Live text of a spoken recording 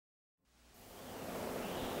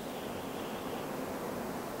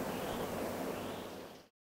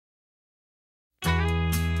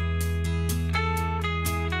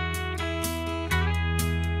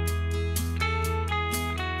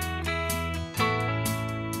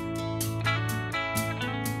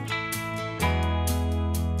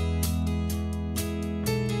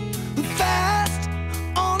Fast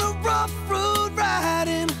on a rough road,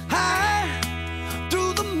 riding high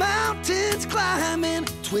through the mountains, climbing,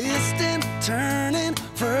 twisting, turning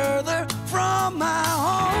further from my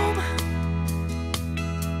home.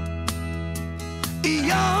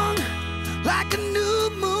 Young like a new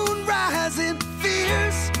moon rising,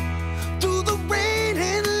 fierce through the rain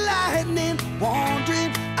and lightning,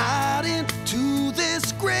 wandering out into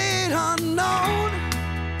this great unknown.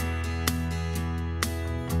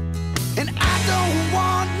 And I don't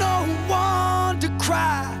want no one to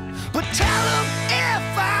cry, but tell them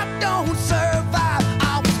if I don't survive,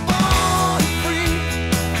 I was born free.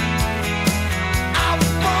 I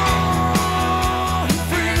was born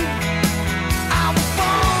free. I was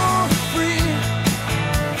born free.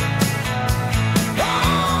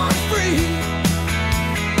 Born free.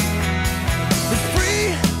 Free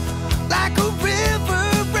like a river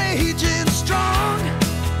raging strong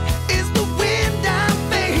is the wind I'm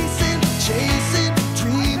facing, chasing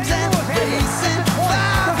dreams and racing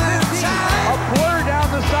Father Time. A blur down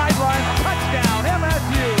the sideline, touchdown,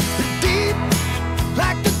 MSU. Deep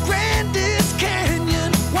like the grandest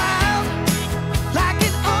canyon, wild like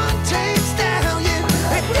an untamed stallion.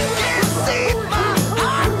 If you can't see my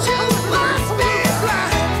heart, you must be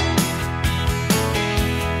blind.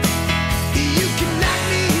 You can knock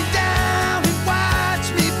me down and watch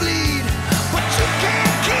me bleed, but you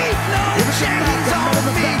can't keep no chains on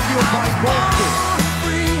me. I was born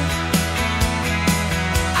free.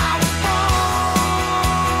 I was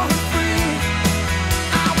born free.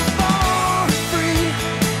 I was born free.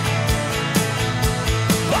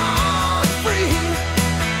 Born free.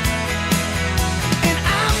 And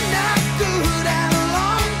I'm not good at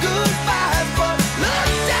long goodbyes, but look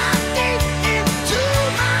down deep into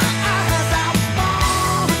my eyes. I was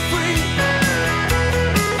born free.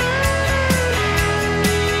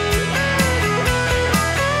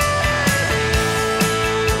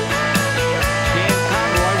 Dan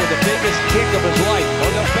Conroy with the biggest kick of his life.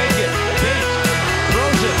 On the bacon, Bates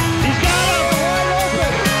throws it. He's got it wide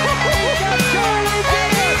open. He's got Charlie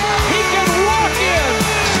Bates. He can walk in.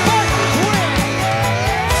 Spartans win.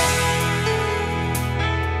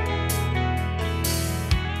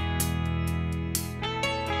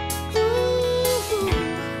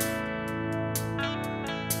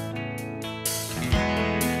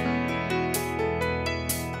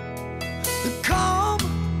 The calm,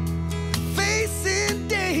 facing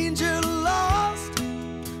danger, lost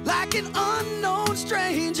like an unknown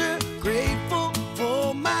stranger, grateful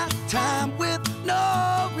for my time with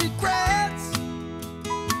no regrets.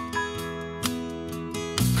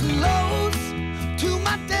 Close to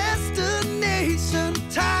my destination,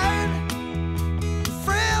 tired,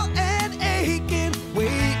 frail and aching,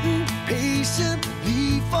 waiting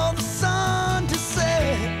patiently for the sun to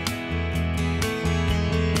set.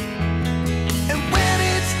 And when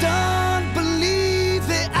it's done, believe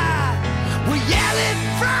that I will yell it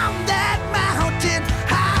from that mountain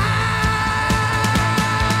high.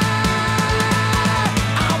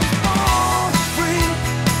 I was born free.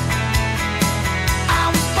 I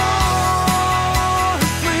was born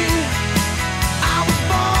free. I was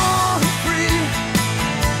born free.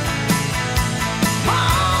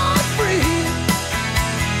 Born free.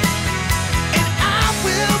 And I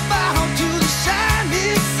will bow to the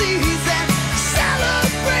shining seas and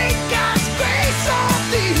celebrate God's grace on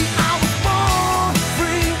me. I was born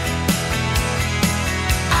free.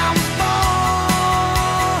 I was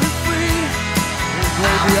born free.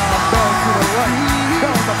 LeVeon Bell to the right.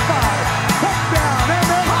 Down the 5. Touchdown,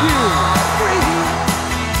 MSU. Free.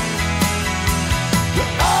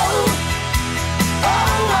 Oh, oh,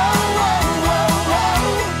 oh, oh, oh, oh.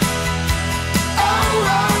 Oh,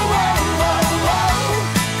 oh, oh, oh, oh.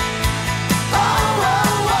 Oh, oh,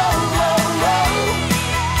 oh, oh, oh.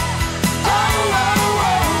 Oh, oh,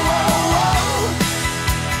 oh,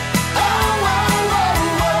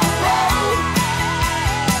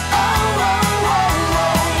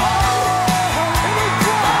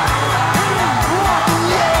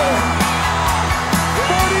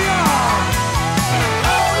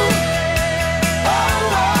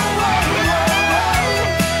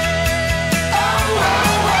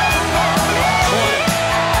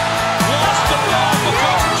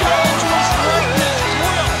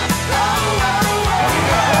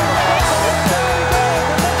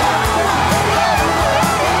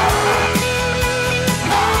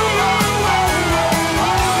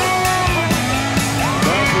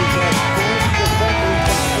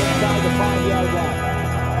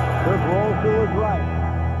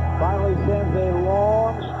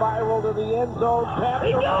 to the end zone.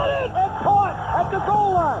 He got it! And caught at the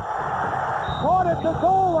goal line. caught at the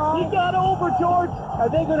goal line. He got over, George. Are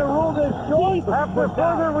they going to rule this short? After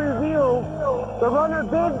further review, the runner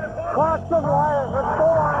did cross the line. The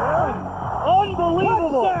goal line.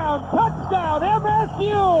 Unbelievable. Touchdown,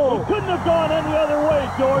 MSU. He couldn't have gone any other way,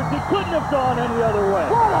 George. He couldn't have gone any other way.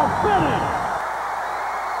 What a finish.